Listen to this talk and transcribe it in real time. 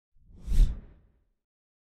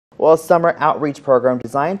Well, a summer outreach program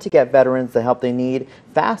designed to get veterans the help they need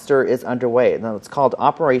faster is underway. Now, it's called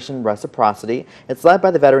Operation Reciprocity. It's led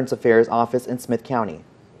by the Veterans Affairs Office in Smith County.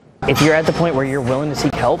 If you're at the point where you're willing to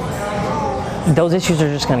seek help, those issues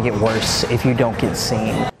are just going to get worse if you don't get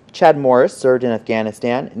seen. Chad Morris served in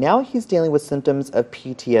Afghanistan. Now he's dealing with symptoms of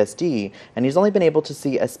PTSD, and he's only been able to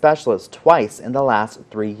see a specialist twice in the last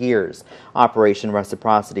 3 years. Operation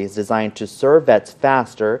Reciprocity is designed to serve vets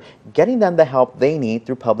faster, getting them the help they need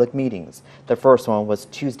through public meetings. The first one was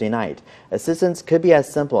Tuesday night. Assistance could be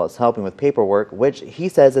as simple as helping with paperwork, which he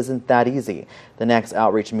says isn't that easy. The next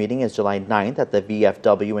outreach meeting is July 9th at the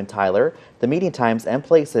VFW in Tyler. The meeting times and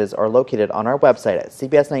places are located on our website at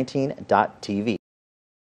cbs19.tv.